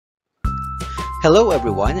Hello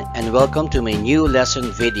everyone and welcome to my new lesson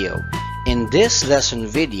video. In this lesson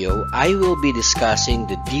video, I will be discussing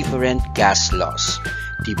the different gas laws,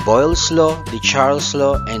 the Boyles Law, the Charles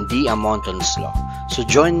Law, and the Amontons Law. So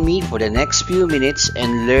join me for the next few minutes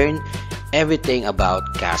and learn everything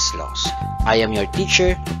about gas laws. I am your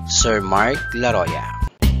teacher, Sir Mark Laroya.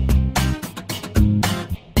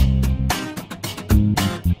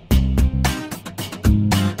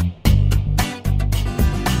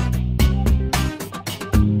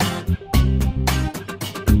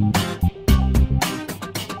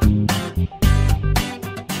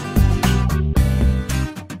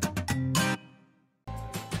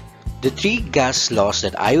 The three gas laws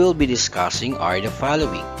that I will be discussing are the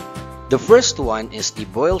following. The first one is the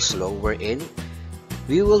Boyles Law, wherein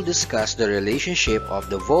we will discuss the relationship of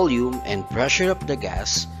the volume and pressure of the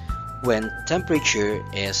gas when temperature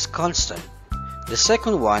is constant. The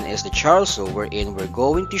second one is the Charles Law, wherein we're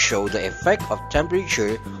going to show the effect of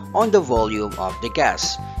temperature on the volume of the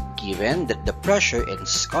gas, given that the pressure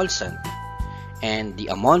is constant. And the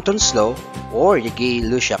Amonton's Law or the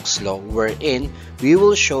Gay-Lussac's Law, wherein we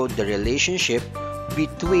will show the relationship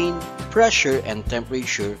between pressure and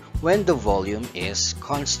temperature when the volume is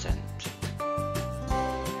constant.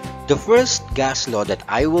 The first gas law that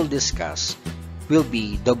I will discuss will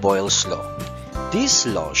be the Boyles Law. This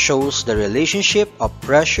law shows the relationship of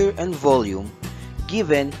pressure and volume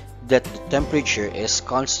given that the temperature is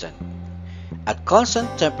constant. At constant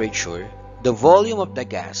temperature, the volume of the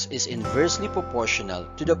gas is inversely proportional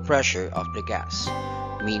to the pressure of the gas,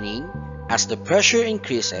 meaning as the pressure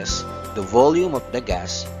increases, the volume of the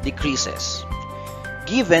gas decreases.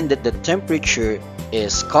 Given that the temperature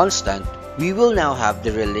is constant, we will now have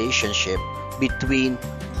the relationship between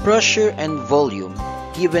pressure and volume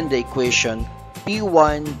given the equation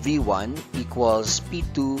P1 V1 equals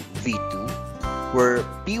P2 V2, where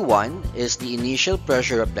P1 is the initial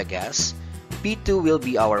pressure of the gas, P2 will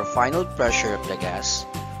be our final pressure of the gas,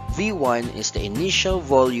 V1 is the initial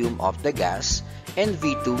volume of the gas, and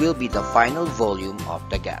V2 will be the final volume of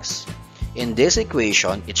the gas. In this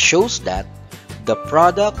equation, it shows that the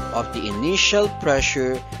product of the initial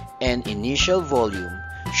pressure and initial volume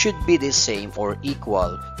should be the same or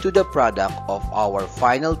equal to the product of our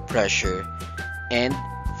final pressure and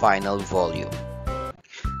final volume.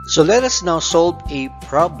 So let us now solve a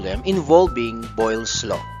problem involving Boyles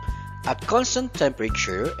Law. At constant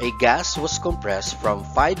temperature, a gas was compressed from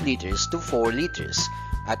 5 liters to 4 liters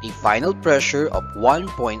at a final pressure of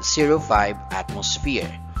 1.05 atmosphere.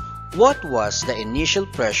 What was the initial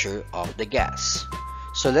pressure of the gas?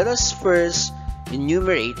 So let us first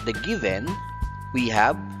enumerate the given. We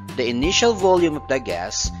have the initial volume of the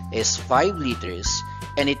gas is 5 liters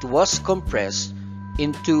and it was compressed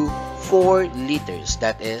into 4 liters,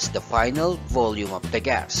 that is the final volume of the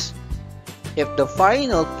gas. If the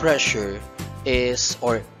final pressure is,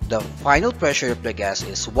 or the final pressure of the gas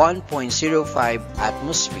is 1.05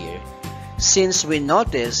 atmosphere, since we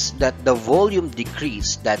notice that the volume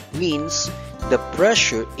decreased, that means the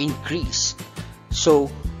pressure increased.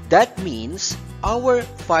 So that means our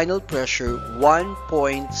final pressure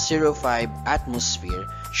 1.05 atmosphere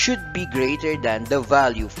should be greater than the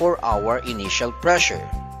value for our initial pressure.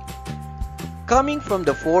 Coming from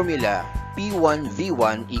the formula P1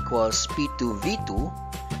 V1 equals P2 V2,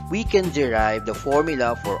 we can derive the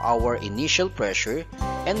formula for our initial pressure,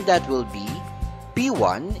 and that will be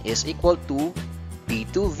P1 is equal to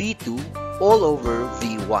P2 V2 all over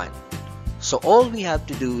V1. So all we have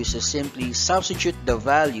to do is to simply substitute the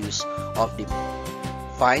values of the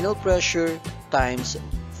final pressure times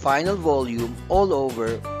final volume all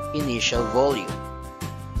over initial volume.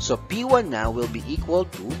 So P1 now will be equal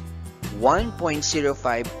to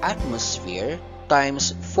 1.05 atmosphere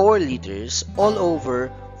times 4 liters all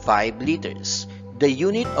over 5 liters. The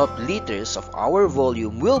unit of liters of our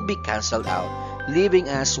volume will be cancelled out, leaving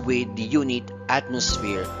us with the unit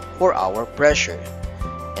atmosphere for our pressure.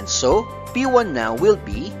 And so P1 now will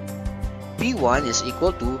be P1 is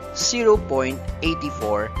equal to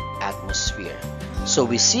 0.84 atmosphere. So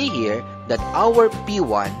we see here that our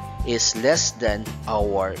P1 is less than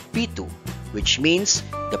our P2, which means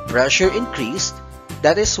the pressure increased.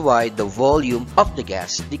 That is why the volume of the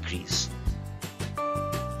gas decreased.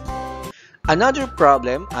 Another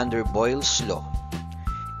problem under Boyles Law.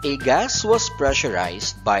 A gas was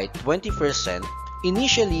pressurized by 20%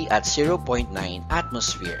 initially at 0.9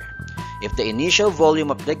 atmosphere. If the initial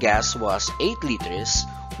volume of the gas was 8 liters,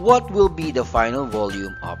 what will be the final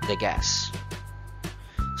volume of the gas?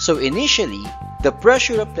 So initially, the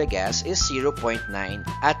pressure of the gas is 0.9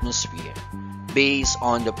 atmosphere. Based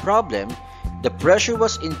on the problem, the pressure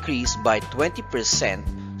was increased by 20%,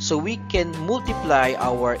 So we can multiply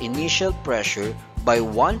our initial pressure by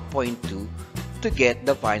 1.2 to get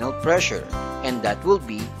the final pressure, and that will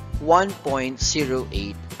be 1.08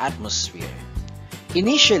 atmosphere.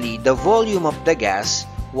 Initially, the volume of the gas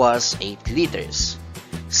was 8 liters.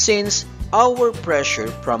 Since our pressure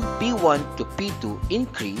from P1 to P2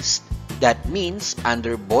 increased, that means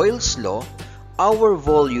under Boyle's law, our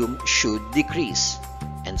volume should decrease.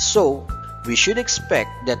 And so, we should expect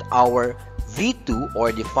that our V2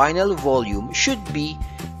 or the final volume should be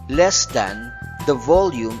less than the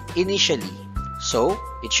volume initially. So,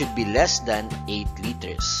 it should be less than 8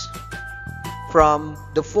 liters. From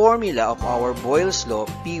the formula of our Boyle's law,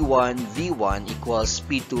 P1 V1 equals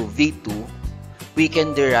P2 V2, we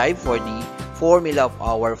can derive for the formula of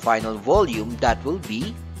our final volume, that will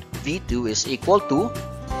be V2 is equal to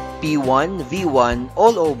P1 V1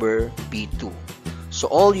 all over P2. So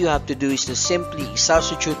all you have to do is to simply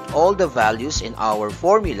substitute all the values in our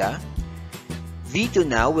formula. V2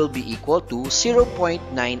 now will be equal to 0.9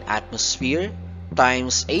 atmosphere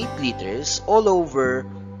times 8 liters all over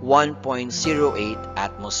 1.08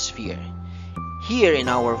 atmosphere. Here in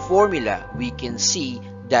our formula, we can see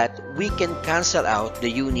that we can cancel out the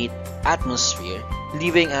unit atmosphere,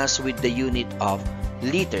 leaving us with the unit of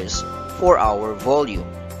liters for our volume.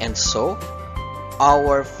 And so,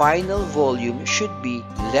 our final volume should be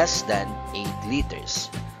less than 8 liters.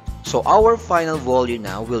 So our final volume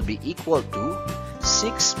now will be equal to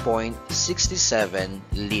 6.67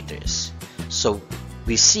 liters. So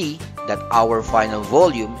we see that our final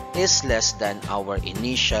volume is less than our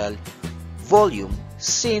initial volume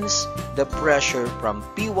since the pressure from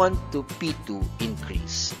P1 to P2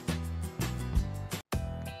 increased.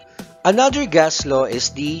 Another gas law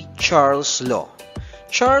is the Charles law.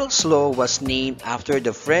 Charles' law was named after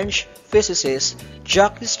the French physicist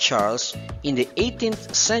Jacques Charles in the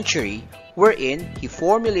 18th century, wherein he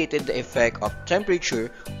formulated the effect of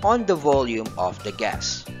temperature on the volume of the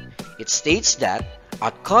gas. It states that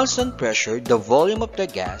at constant pressure, the volume of the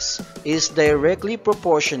gas is directly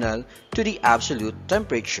proportional to the absolute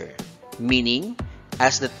temperature, meaning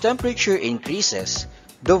as the temperature increases,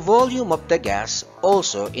 the volume of the gas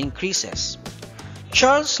also increases.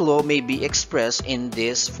 Charles' law may be expressed in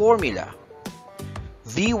this formula.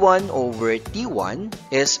 V1 over T1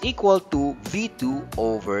 is equal to V2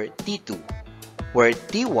 over T2, where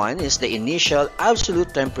T1 is the initial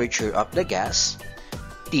absolute temperature of the gas,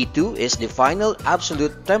 T2 is the final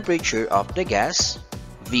absolute temperature of the gas,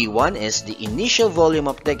 V1 is the initial volume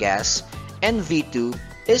of the gas, and V2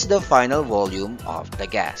 is the final volume of the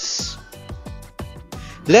gas.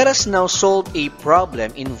 Let us now solve a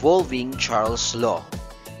problem involving Charles' law.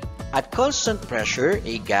 At constant pressure,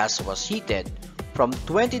 a gas was heated from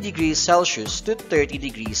 20 degrees Celsius to 30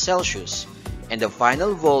 degrees Celsius, and the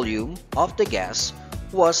final volume of the gas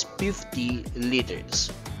was 50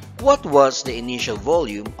 liters. What was the initial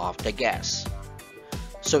volume of the gas?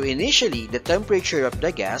 So initially, the temperature of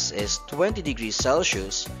the gas is 20 degrees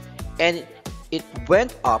Celsius, and it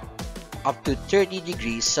went up to 30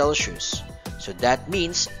 degrees Celsius. So that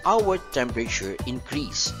means our temperature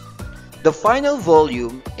increased. The final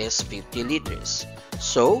volume is 50 liters.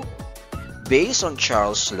 So, based on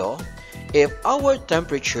Charles' law, if our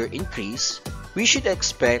temperature increase, we should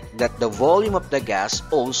expect that the volume of the gas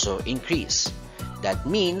also increase. That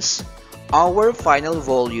means our final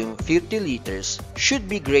volume 50 liters should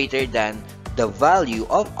be greater than the value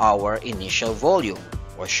of our initial volume.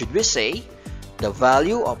 Or should we say, the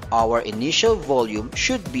value of our initial volume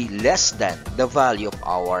should be less than the value of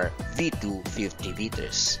our V2 50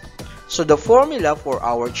 liters. So the formula for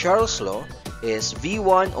our Charles law is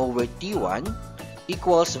V1 over T1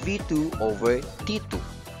 equals V2 over T2.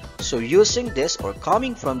 So using this or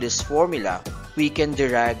coming from this formula, we can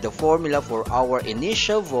derive the formula for our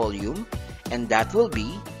initial volume, and that will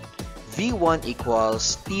be V1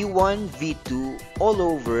 equals T1 V2 all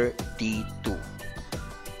over T2.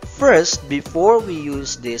 First, before we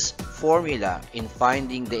use this formula in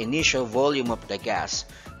finding the initial volume of the gas,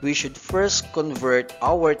 we should first convert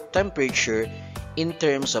our temperature in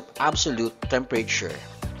terms of absolute temperature.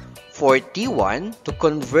 For T1, to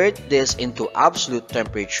convert this into absolute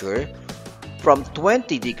temperature, from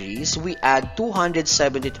 20 degrees, we add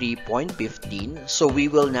 273.15, so we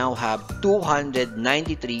will now have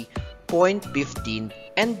 293.15,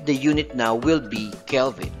 and the unit now will be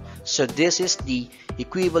Kelvin. So this is the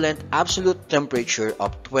equivalent absolute temperature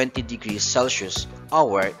of 20 degrees Celsius,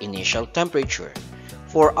 our initial temperature.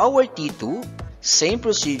 For our T2, same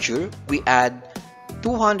procedure, we add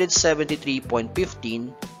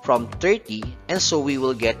 273.15 from 30, and so we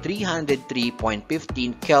will get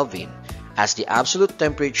 303.15 Kelvin as the absolute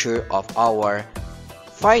temperature of our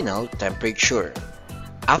final temperature.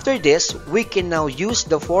 After this, we can now use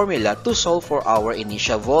the formula to solve for our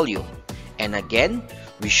initial volume. And again,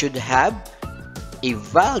 we should have a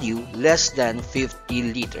value less than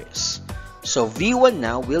 50 liters. So V1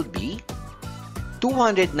 now will be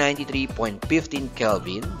 293.15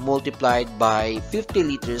 Kelvin multiplied by 50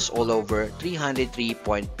 liters all over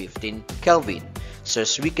 303.15 Kelvin. So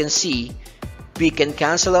as we can see, we can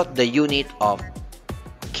cancel out the unit of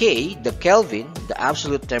K, the Kelvin, the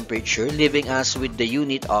absolute temperature, leaving us with the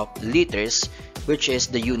unit of liters, which is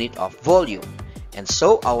the unit of volume. And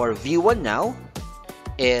so our V1 now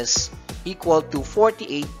is equal to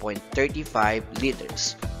 48.35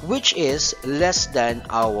 liters, which is less than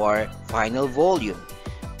our final volume,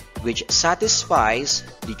 which satisfies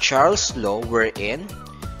the Charles' law wherein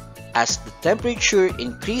as the temperature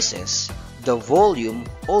increases, the volume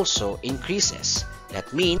also increases.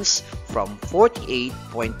 That means from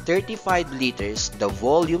 48.35 liters, the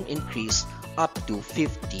volume increased up to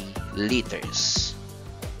 50 liters.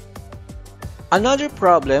 Another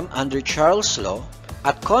problem under Charles' law,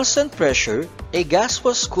 at constant pressure, a gas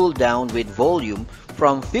was cooled down with volume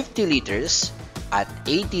from 50 liters at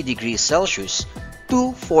 80 degrees Celsius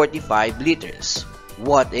to 45 liters.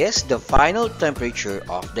 What is the final temperature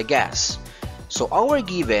of the gas? So our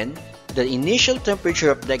given, the initial temperature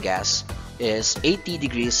of the gas is 80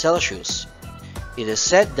 degrees Celsius. It is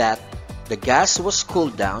said that the gas was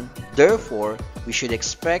cooled down, therefore we should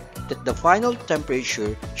expect that the final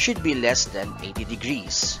temperature should be less than 80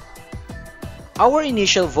 degrees. Our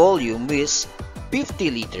initial volume is 50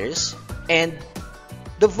 liters and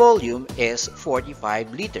the volume is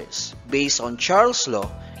 45 liters. Based on Charles' law,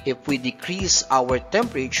 if we decrease our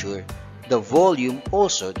temperature, the volume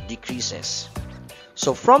also decreases.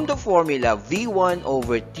 So from the formula V1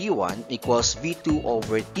 over T1 equals V2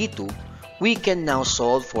 over T2, we can now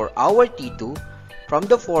solve for our T2 from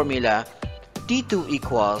the formula T2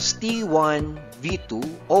 equals T1 V2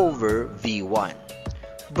 over V1.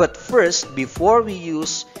 But first, before we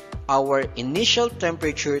use our initial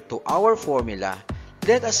temperature to our formula,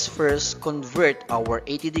 let us first convert our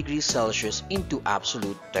 80 degrees Celsius into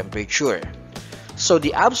absolute temperature. So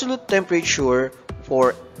the absolute temperature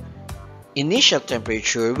for initial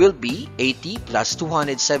temperature will be 80 plus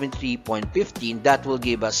 273.15. That will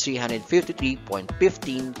give us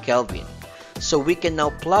 353.15 Kelvin. So we can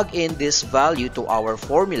now plug in this value to our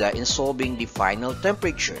formula in solving the final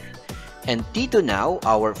temperature. And T2 now,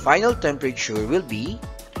 our final temperature will be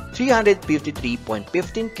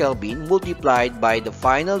 353.15 Kelvin multiplied by the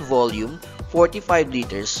final volume 45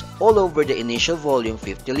 liters all over the initial volume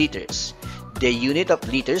 50 liters. The unit of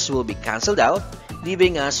liters will be cancelled out,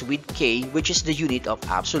 leaving us with K, which is the unit of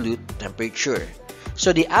absolute temperature.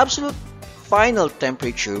 So the absolute final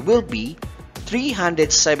temperature will be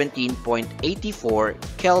 317.84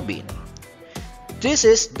 Kelvin. This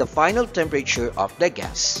is the final temperature of the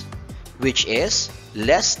gas, which is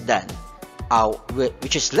less than our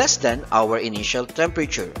initial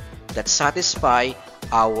temperature, that satisfy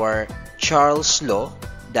our Charles' law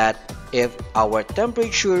that if our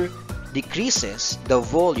temperature decreases, the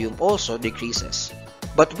volume also decreases.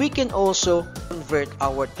 But we can also convert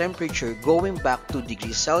our temperature going back to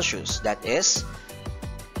degrees Celsius. That is,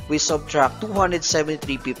 we subtract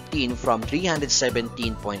 273.15 from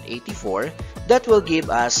 317.84. That will give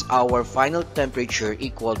us our final temperature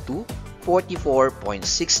equal to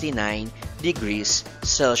 44.69 degrees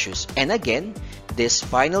Celsius. And again, this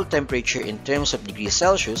final temperature in terms of degrees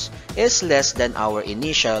Celsius is less than our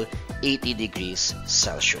initial 80 degrees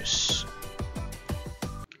Celsius.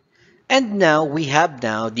 And now we have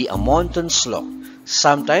the Amonton's law.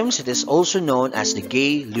 Sometimes it is also known as the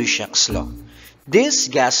Gay-Lussac's law. This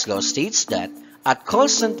gas law states that at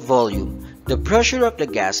constant volume, the pressure of the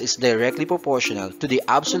gas is directly proportional to the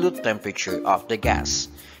absolute temperature of the gas,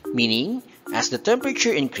 meaning as the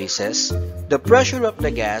temperature increases, the pressure of the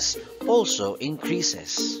gas also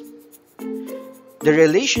increases. The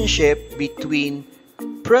relationship between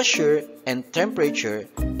pressure and temperature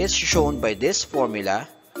is shown by this formula.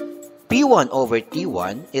 P1 over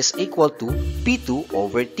T1 is equal to P2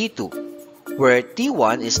 over T2, where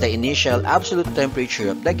T1 is the initial absolute temperature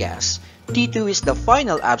of the gas, T2 is the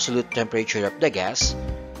final absolute temperature of the gas,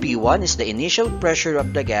 P1 is the initial pressure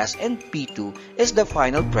of the gas, and P2 is the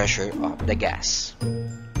final pressure of the gas.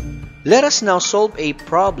 Let us now solve a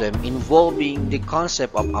problem involving the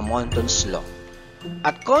concept of Amonton's law.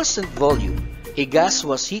 At constant volume, a gas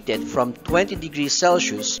was heated from 20 degrees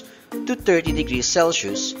Celsius to 30 degrees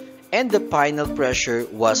Celsius and the final pressure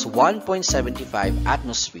was 1.75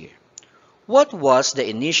 atmosphere. What was the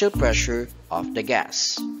initial pressure of the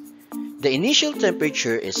gas? The initial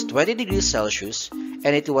temperature is 20 degrees Celsius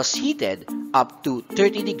and it was heated up to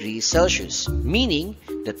 30 degrees Celsius, meaning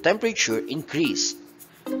the temperature increased.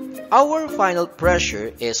 Our final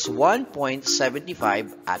pressure is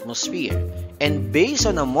 1.75 atmosphere, and based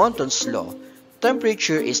on Amonton's law,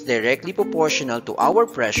 temperature is directly proportional to our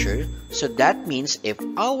pressure, so that means if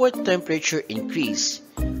our temperature increase,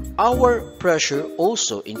 our pressure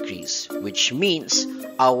also increase, which means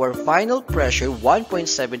our final pressure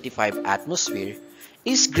 1.75 atmosphere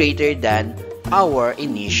is greater than our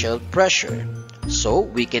initial pressure. So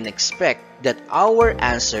we can expect that our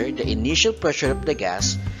answer, the initial pressure of the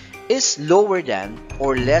gas, is lower than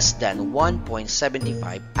or less than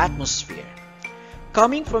 1.75 atmosphere.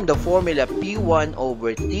 Coming from the formula P1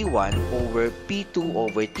 over T1 over P2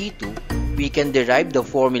 over T2, we can derive the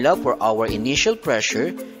formula for our initial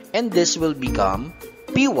pressure, and this will become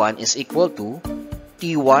P1 is equal to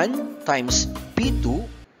T1 times P2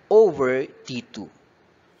 over T2.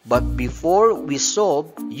 But before we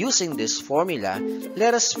solve using this formula,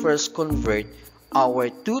 let us first convert our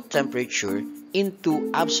two temperature into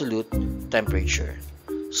absolute temperature.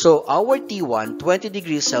 So our T1, 20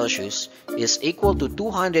 degrees Celsius, is equal to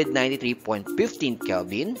 293.15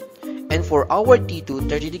 Kelvin, and for our T2,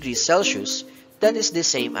 30 degrees Celsius, that is the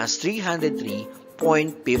same as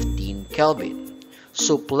 303.15 Kelvin.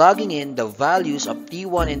 So plugging in the values of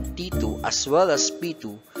T1 and T2 as well as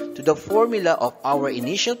P2 to the formula of our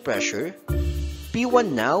initial pressure,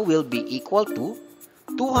 P1 now will be equal to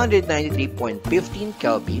 293.15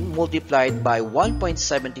 Kelvin multiplied by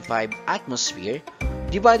 1.75 atmosphere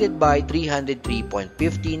divided by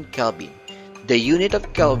 303.15 Kelvin. The unit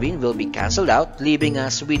of Kelvin will be cancelled out, leaving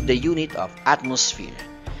us with the unit of atmosphere.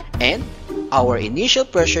 And our initial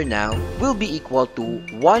pressure now will be equal to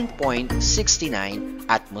 1.69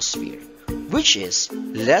 atmosphere, which is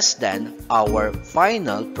less than our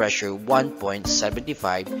final pressure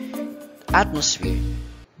 1.75 atmosphere.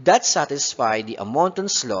 That satisfies the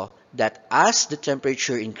Amonton's law that as the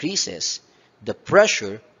temperature increases, the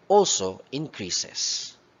pressure also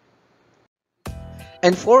increases.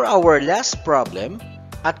 And for our last problem,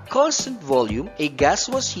 at constant volume, a gas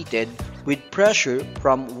was heated with pressure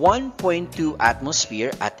from 1.2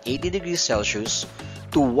 atmosphere at 80 degrees Celsius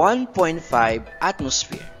to 1.5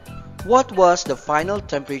 atmosphere. What was the final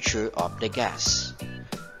temperature of the gas?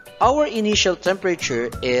 Our initial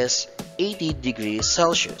temperature is 80 degrees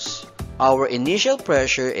Celsius. Our initial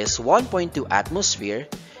pressure is 1.2 atmosphere,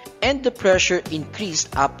 and the pressure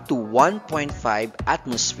increased up to 1.5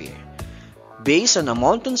 atmosphere. Based on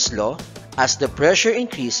Amonton's law, as the pressure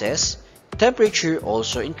increases, temperature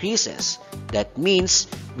also increases. That means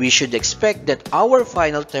we should expect that our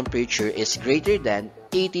final temperature is greater than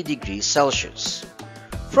 80 degrees Celsius.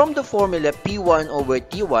 From the formula P1 over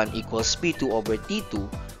T1 equals P2 over T2,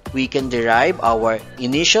 we can derive our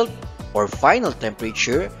initial or final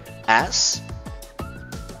temperature as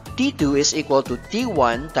T2 is equal to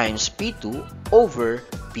T1 times P2 over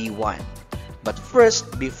P1. But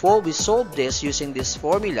first, before we solve this using this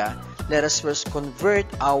formula, let us first convert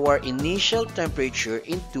our initial temperature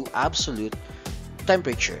into absolute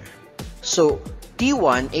temperature. So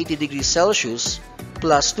T1, 80 degrees Celsius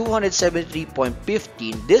plus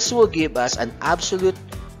 273.15, this will give us an absolute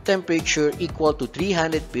temperature equal to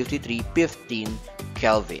 353.15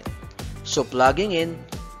 Kelvin. So plugging in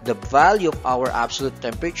the value of our absolute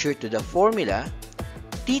temperature to the formula,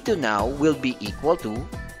 T2 now will be equal to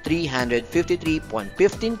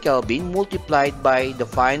 353.15 Kelvin multiplied by the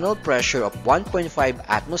final pressure of 1.5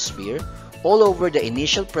 atmosphere all over the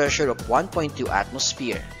initial pressure of 1.2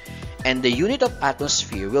 atmosphere. And the unit of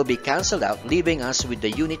atmosphere will be cancelled out, leaving us with the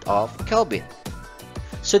unit of Kelvin.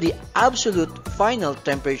 So the absolute final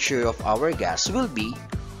temperature of our gas will be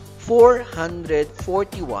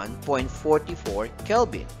 441.44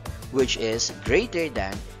 Kelvin, which is greater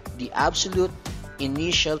than the absolute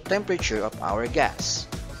initial temperature of our gas.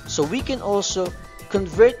 So we can also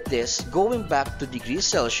convert this going back to degrees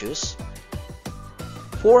Celsius.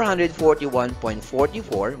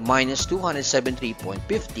 441.44 minus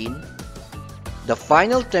 273.15, the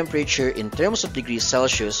final temperature in terms of degrees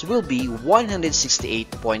Celsius will be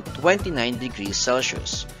 168.29 degrees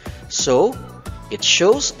Celsius. So it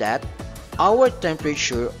shows that our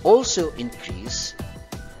temperature also increased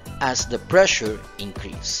as the pressure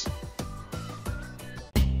increased.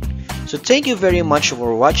 So thank you very much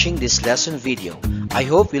for watching this lesson video. I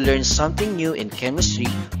hope you learned something new in chemistry,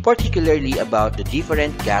 particularly about the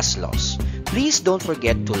different gas laws. Please don't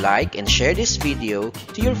forget to like and share this video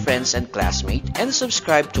to your friends and classmates, and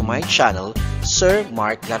subscribe to my channel, Sir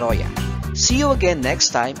Mark Laroya. See you again next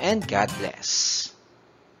time, and God bless.